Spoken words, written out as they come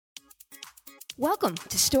Welcome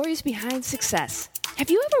to Stories Behind Success. Have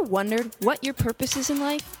you ever wondered what your purpose is in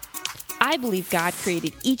life? I believe God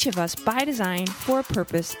created each of us by design for a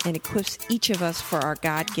purpose and equips each of us for our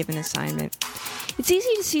God-given assignment. It's easy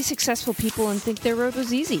to see successful people and think their road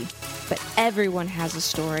was easy, but everyone has a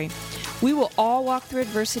story. We will all walk through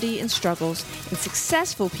adversity and struggles, and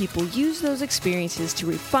successful people use those experiences to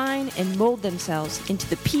refine and mold themselves into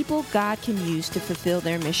the people God can use to fulfill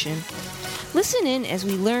their mission. Listen in as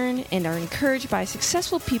we learn and are encouraged by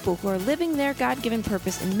successful people who are living their God-given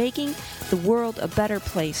purpose and making the world a better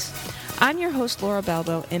place. I'm your host, Laura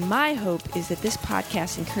Belbo, and my hope is that this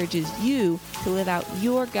podcast encourages you to live out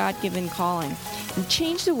your God-given calling and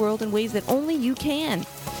change the world in ways that only you can.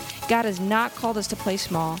 God has not called us to play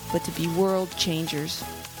small, but to be world changers.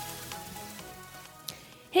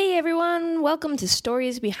 Hey everyone, welcome to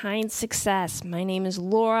Stories Behind Success. My name is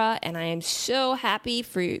Laura, and I am so happy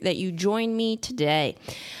that you joined me today.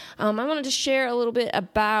 I wanted to share a little bit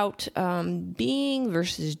about being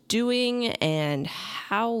versus doing and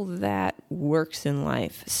how that works in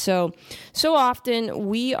life. So often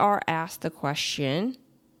we are asked the question,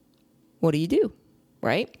 what do you do?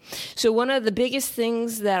 Right? So one of the biggest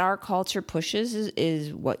things that our culture pushes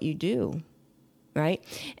is what you do, right?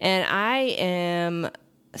 And I am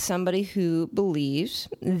somebody who believes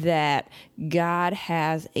that God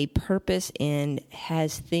has a purpose and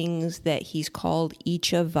has things that He's called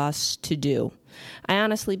each of us to do. I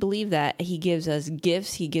honestly believe that He gives us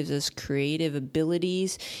gifts, He gives us creative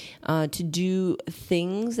abilities to do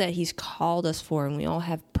things that He's called us for, and we all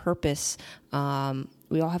have purpose. We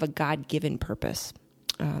all have a God-given purpose.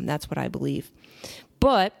 That's what I believe.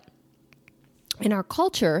 But in our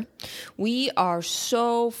culture, we are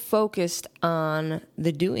so focused on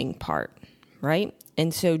the doing part, right?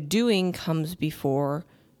 And so doing comes before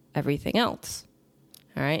everything else.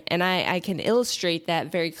 All right. And I can illustrate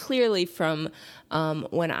that very clearly from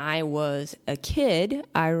when I was a kid.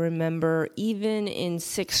 I remember even in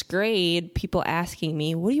 6th grade, people asking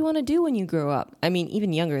me, what do you want to do when you grow up? I mean,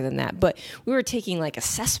 even younger than that. But we were taking like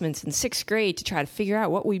assessments in 6th grade to try to figure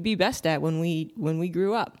out what we'd be best at when we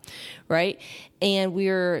grew up. Right. And we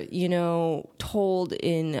were, told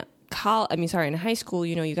in high school,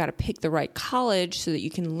 you got to pick the right college so that you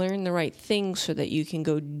can learn the right things so that you can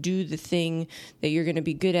go do the thing that you're going to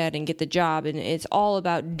be good at and get the job. And it's all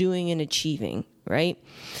about doing and achieving, right?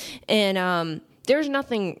 And there's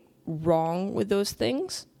nothing wrong with those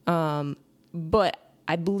things, but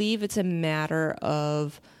I believe it's a matter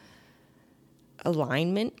of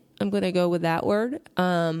alignment. I'm going to go with that word.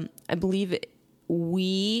 I believe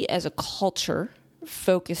we as a culture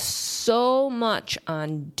focus so much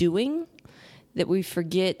on doing that we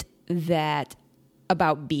forget that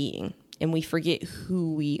about being, and we forget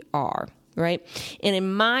who we are, right? And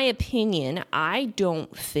in my opinion, I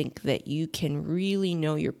don't think that you can really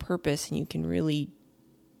know your purpose and you can really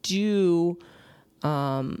do,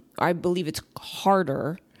 I believe it's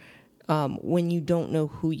harder when you don't know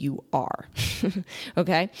who you are,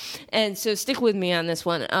 okay? And so stick with me on this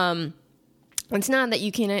one. It's not that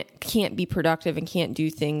you can't be productive and can't do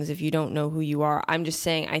things if you don't know who you are. I'm just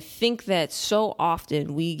saying I think that so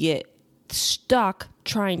often we get stuck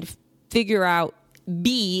trying to figure out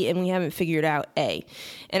B and we haven't figured out A.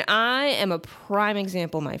 And I am a prime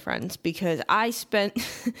example, my friends, because I spent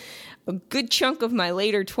a good chunk of my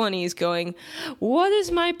later 20s going, what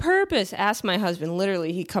is my purpose? Ask my husband.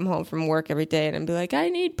 Literally, he'd come home from work every day and I'd be like, I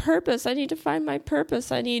need purpose. I need to find my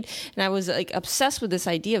purpose. And I was like obsessed with this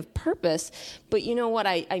idea of purpose. But you know what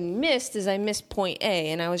I missed is I missed point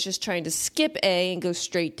A, and I was just trying to skip A and go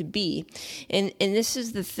straight to B. And this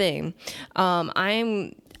is the thing.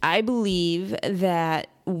 I believe that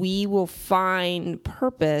we will find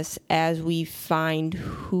purpose as we find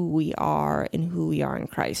who we are and who we are in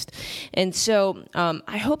Christ. And so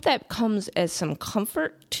I hope that comes as some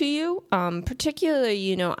comfort to you,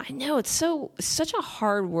 particularly, I know it's such a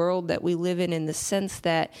hard world that we live in the sense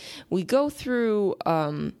that we go through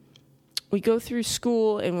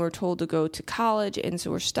school and we're told to go to college, and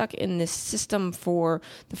so we're stuck in this system for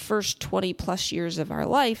the first 20 plus years of our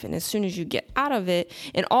life, and as soon as you get out of it,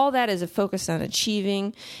 and all that is a focus on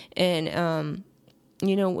achieving, and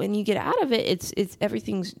when you get out of it, it's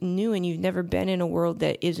everything's new, and you've never been in a world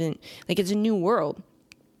that isn't, like, it's a new world.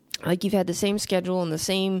 Like, you've had the same schedule and the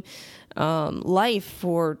same life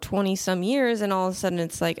for 20 some years, and all of a sudden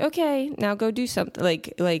it's like, okay, now go do something,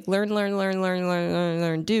 like learn,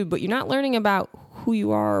 do, but you're not learning about who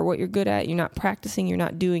you are or what you're good at. You're not practicing. You're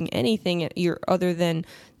not doing anything other than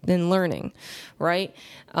than learning, right?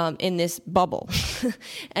 In this bubble.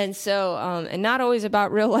 And so, and not always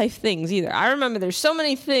about real life things either. I remember there's so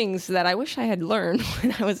many things that I wish I had learned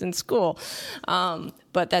when I was in school.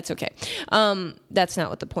 But that's okay. That's not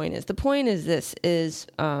what the point is. The point is this,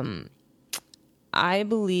 I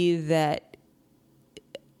believe that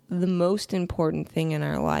the most important thing in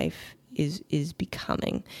our life is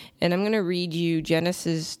becoming. And I'm going to read you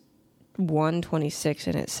Genesis 1:26,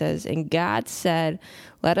 and it says, "And God said,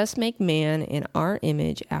 let us make man in our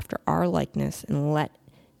image after our likeness, and let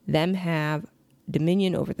them have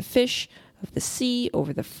dominion over the fish of the sea,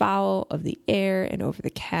 over the fowl of the air, and over the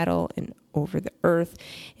cattle, and over the earth,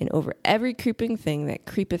 and over every creeping thing that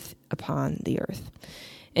creepeth upon the earth."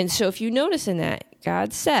 And so if you notice in that,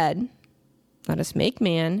 God said, let us make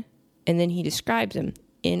man, and then he describes him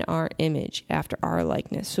in our image, after our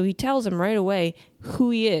likeness. So he tells him right away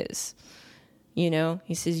who he is. You know,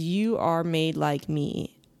 he says, you are made like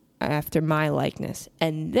me, after my likeness.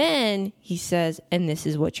 And then he says, and this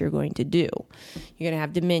is what you're going to do. You're going to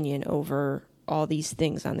have dominion over all these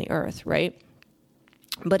things on the earth, right?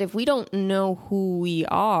 But if we don't know who we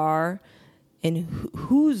are and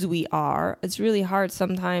whose we are, it's really hard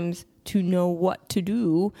sometimes to know what to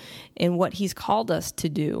do and what he's called us to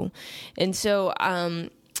do. And so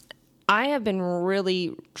I have been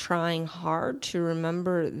really trying hard to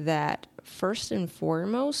remember that first and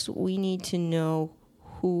foremost, we need to know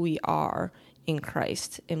who we are in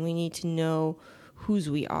Christ, and we need to know whose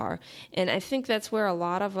we are. And I think that's where a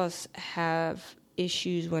lot of us have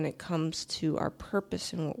issues when it comes to our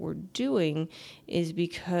purpose and what we're doing, is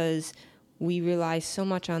because we rely so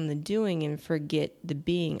much on the doing and forget the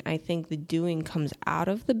being. I think the doing comes out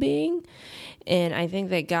of the being. And I think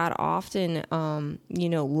that God often,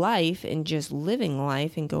 life and just living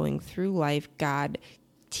life and going through life, God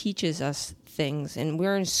teaches us things. And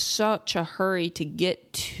we're in such a hurry to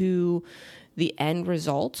get to the end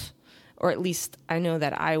result. Or at least I know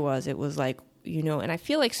that I was. It was like, and I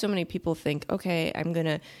feel like so many people think, okay, I'm going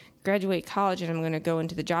to graduate college and I'm going to go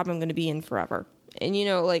into the job I'm going to be in forever. And,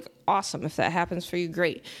 awesome. If that happens for you,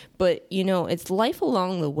 great. But, it's life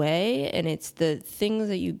along the way, and it's the things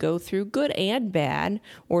that you go through, good and bad,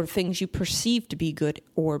 or things you perceive to be good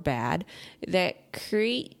or bad, that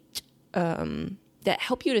create, that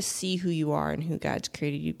help you to see who you are and who God's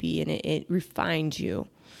created you to be. And it refines you,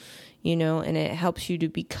 and it helps you to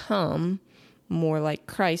become more like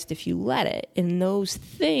Christ if you let it. And those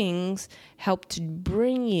things help to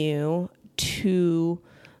bring you to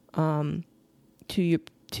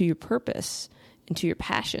your purpose and to your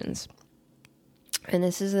passions. And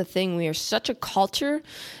this is the thing, we are such a culture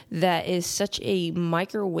that is such a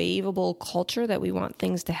microwavable culture that we want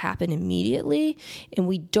things to happen immediately, and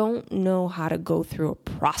we don't know how to go through a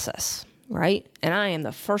process, right? And I am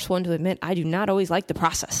the first one to admit I do not always like the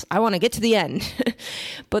process. I want to get to the end.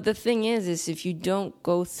 But the thing is if you don't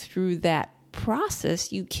go through that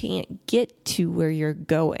process, you can't get to where you're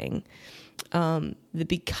going. The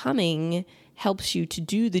becoming helps you to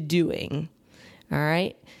do the doing. All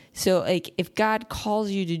right. So if God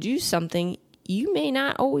calls you to do something, you may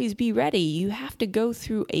not always be ready. You have to go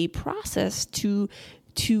through a process to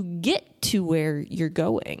get to where you're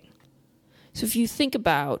going. So if you think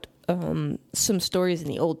about some stories in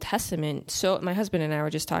the Old Testament, so my husband and I were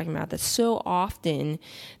just talking about that. So often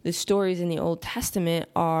the stories in the Old Testament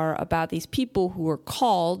are about these people who were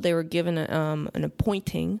called, they were given an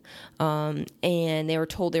appointing, and they were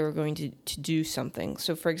told they were going to do something.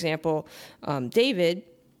 So for example, David,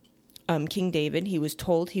 King David, he was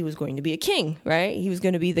told he was going to be a king, right? He was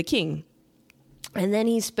going to be the king. And then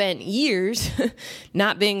he spent years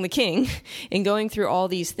not being the king and going through all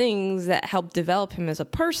these things that helped develop him as a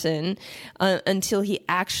person until he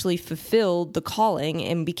actually fulfilled the calling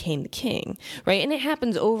and became the king, right? And it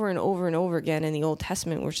happens over and over and over again in the Old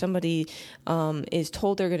Testament where somebody is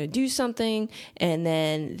told they're going to do something, and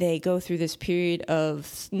then they go through this period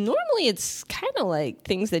of, normally it's kind of like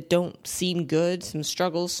things that don't seem good, some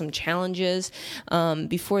struggles, some challenges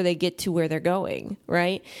before they get to where they're going,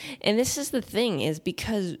 right? And this is the thing, is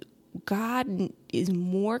because God is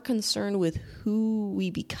more concerned with who we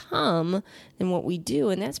become than what we do.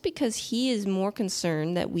 And that's because he is more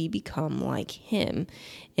concerned that we become like him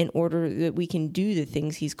in order that we can do the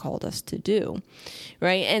things he's called us to do.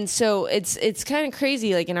 Right. And so it's kind of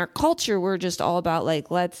crazy. Like in our culture, we're just all about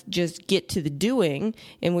let's just get to the doing,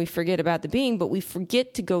 and we forget about the being, but we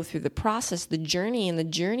forget to go through the process, the journey, and the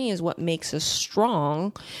journey is what makes us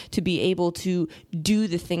strong to be able to do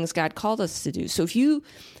the things God called us to do. So if you,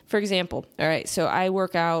 for example, all right, so so I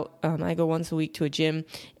work out. I go once a week to a gym,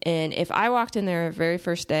 and if I walked in there very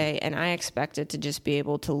first day and I expected to just be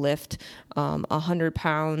able to lift 100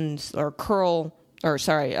 pounds or curl, I'll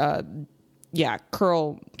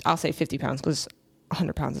say 50 pounds because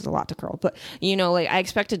 100 pounds is a lot to curl. But, like I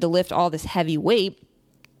expected to lift all this heavy weight.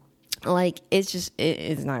 Like it's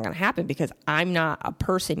not going to happen because I'm not a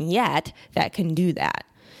person yet that can do that.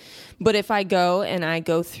 But if I go and I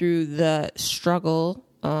go through the struggle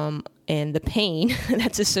and the pain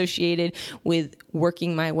that's associated with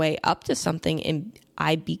working my way up to something, and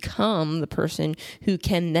I become the person who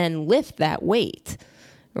can then lift that weight,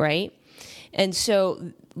 right? And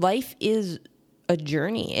so life is a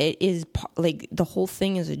journey. It is like the whole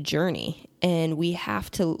thing is a journey, and we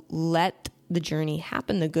have to let the journey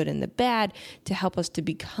happen, the good and the bad, to help us to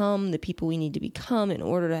become the people we need to become in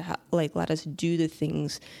order to let us do the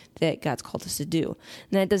things that God's called us to do.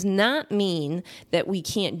 And that does not mean that we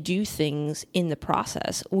can't do things in the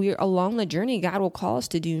process. We're along the journey. God will call us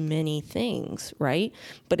to do many things, right?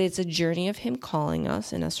 But it's a journey of Him calling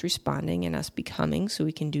us and us responding and us becoming, so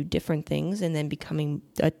we can do different things, and then becoming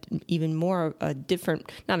even more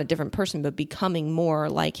not a different person, but becoming more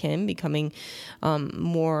like Him, becoming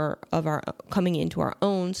more of our coming into our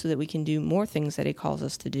own, so that we can do more things that He calls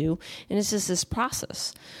us to do. And it's just this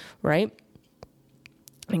process, right?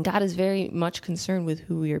 And God is very much concerned with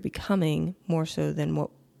who we are becoming more so than what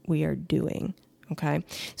we are doing. Okay.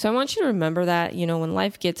 So I want you to remember that, when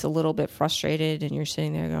life gets a little bit frustrated and you're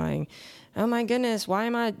sitting there going, oh my goodness, why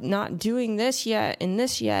am I not doing this yet and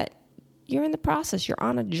this yet? You're in the process. You're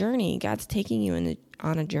on a journey. God's taking you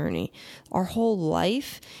on a journey. Our whole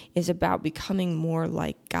life is about becoming more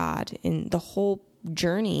like God, and the whole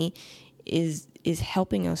journey is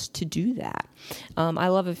helping us to do that. I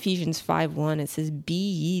love Ephesians 5:1. It says,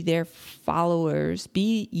 "Be ye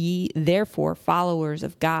therefore followers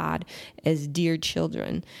of God as dear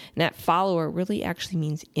children." And that follower really actually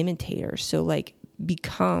means imitator. So like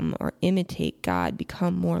become or imitate God,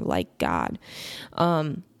 become more like God.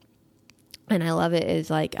 And I love it is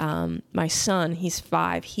like my son, he's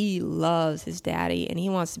 5. He loves his daddy, and he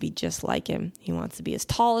wants to be just like him. He wants to be as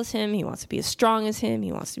tall as him. He wants to be as strong as him.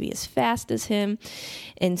 He wants to be as fast as him.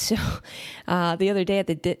 And so the other day at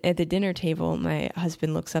the dinner table, my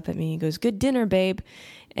husband looks up at me. He goes, "Good dinner, babe."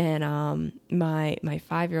 And my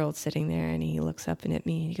 5-year-old's sitting there, and he looks up at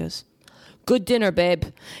me and he goes, "Good dinner, babe."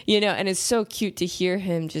 And it's so cute to hear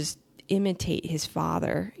him just imitate his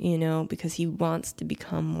father, because he wants to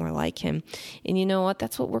become more like him. And you know what?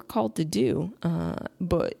 That's what we're called to do.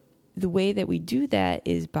 But the way that we do that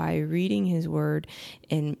is by reading His Word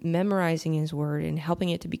and memorizing His Word and helping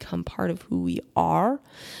it to become part of who we are,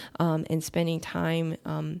 and spending time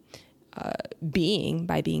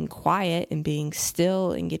being quiet and being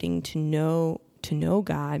still and getting to know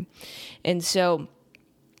God. And so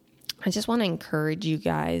I just want to encourage you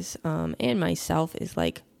guys and myself is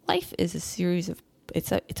like, life is a series of,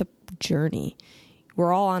 it's a journey.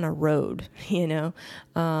 We're all on a road, and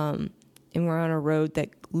we're on a road that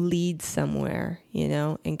leads somewhere,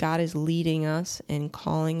 and God is leading us and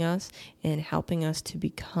calling us and helping us to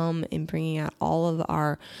become and bringing out all of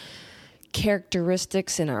our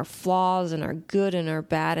characteristics and our flaws and our good and our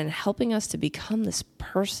bad, and helping us to become this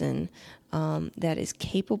person that is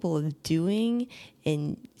capable of doing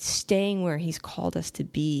and staying where He's called us to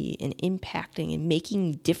be, and impacting and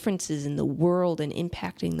making differences in the world and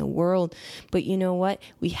impacting the world. But you know what?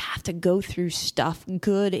 We have to go through stuff,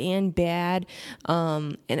 good and bad.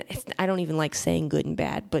 And I don't even like saying good and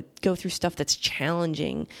bad, but go through stuff that's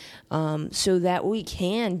challenging, so that we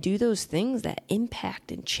can do those things that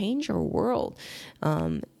impact and change our world.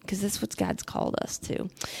 Because that's what God's called us to.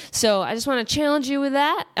 So I just want to challenge you with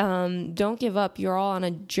that. Don't give up. You're all on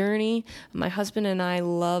a journey. My husband and I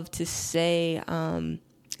love to say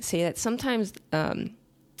that sometimes the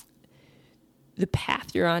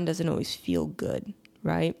path you're on doesn't always feel good,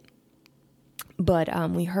 right? But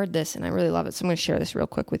we heard this, and I really love it. So I'm going to share this real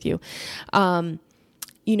quick with you.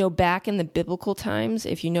 Back in the biblical times,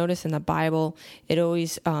 if you notice in the Bible, it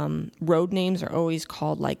always, road names are always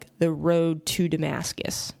called like the road to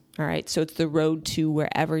Damascus. All right. So it's the road to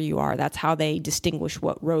wherever you are. That's how they distinguish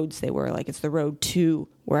what roads they were. Like it's the road to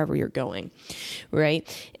wherever you're going. Right.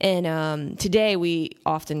 And today we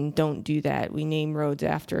often don't do that. We name roads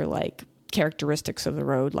after like characteristics of the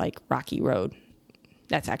road, like Rocky Road.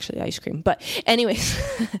 That's actually ice cream. But anyways,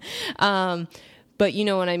 but you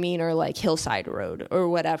know what I mean? Or like Hillside Road or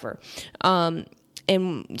whatever.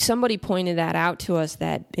 And somebody pointed that out to us,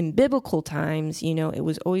 that in biblical times, it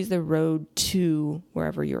was always the road to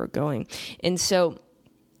wherever you were going. And so,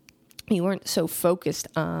 you weren't so focused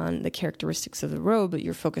on the characteristics of the road, but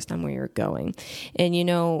you're focused on where you're going. And,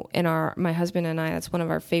 my husband and I, that's one of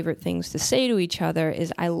our favorite things to say to each other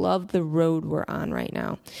is, I love the road we're on right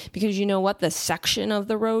now. Because you know what? The section of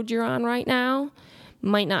the road you're on right now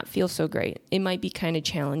might not feel so great. It might be kind of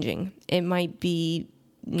challenging. It might be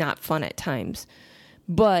not fun at times.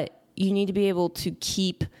 But you need to be able to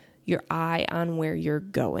keep your eye on where you're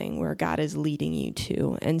going, where God is leading you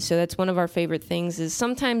to. And so that's one of our favorite things is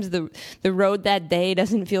sometimes the road that day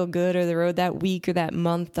doesn't feel good, or the road that week or that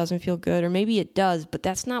month doesn't feel good, or maybe it does, but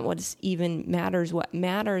that's not what even matters. What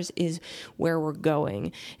matters is where we're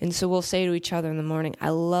going. And so we'll say to each other in the morning, I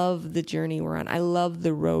love the journey we're on. I love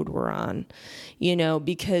the road we're on,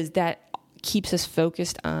 because that keeps us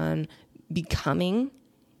focused on becoming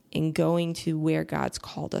and going to where God's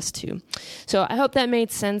called us to. So I hope that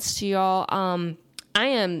made sense to y'all. I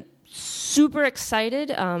am super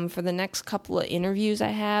excited for the next couple of interviews I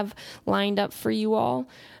have lined up for you all.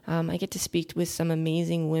 I get to speak with some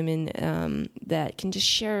amazing women that can just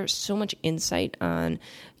share so much insight on,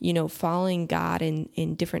 following God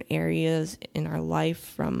in different areas in our life,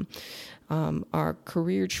 from our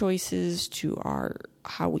career choices to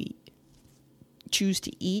how we choose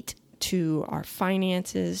to eat, to our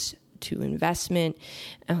finances, to investment.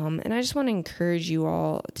 And I just want to encourage you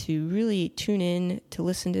all to really tune in to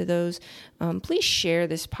listen to those. Please share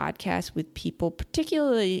this podcast with people,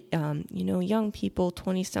 particularly, young people,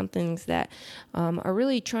 20-somethings that are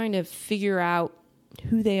really trying to figure out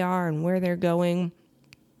who they are and where they're going,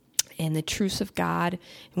 and the truths of God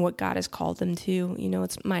and what God has called them to.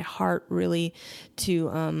 It's my heart really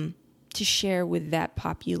to share with that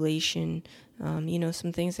population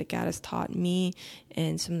some things that God has taught me,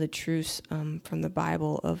 and some of the truths from the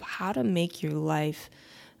Bible of how to make your life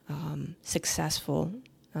successful,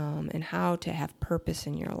 and how to have purpose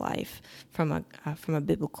in your life from a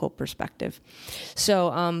biblical perspective.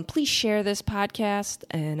 So please share this podcast,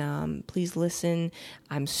 and please listen.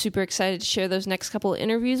 I'm super excited to share those next couple of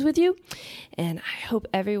interviews with you, and I hope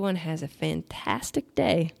everyone has a fantastic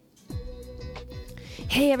day.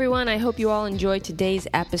 Hey everyone, I hope you all enjoyed today's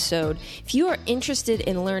episode. If you are interested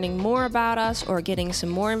in learning more about us or getting some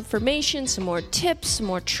more information, some more tips, some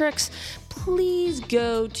more tricks, please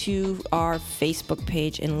go to our Facebook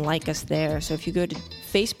page and like us there. So if you go to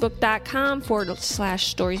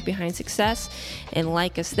facebook.com/stories behind success and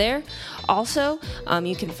like us there. Also,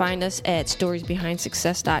 you can find us at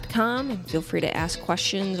storiesbehindsuccess.com, and feel free to ask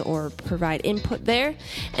questions or provide input there.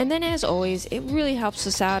 And then, as always, it really helps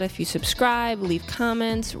us out if you subscribe, leave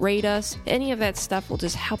comments, rate us. Any of that stuff will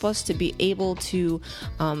just help us to be able to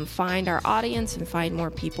find our audience and find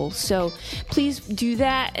more people. So please do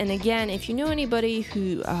that. And again, if you know anybody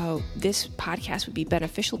who this podcast would be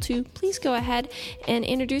beneficial to, please go ahead and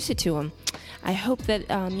introduce it to them. I hope that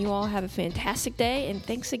you all have a fantastic day, and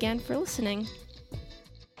thanks again for listening.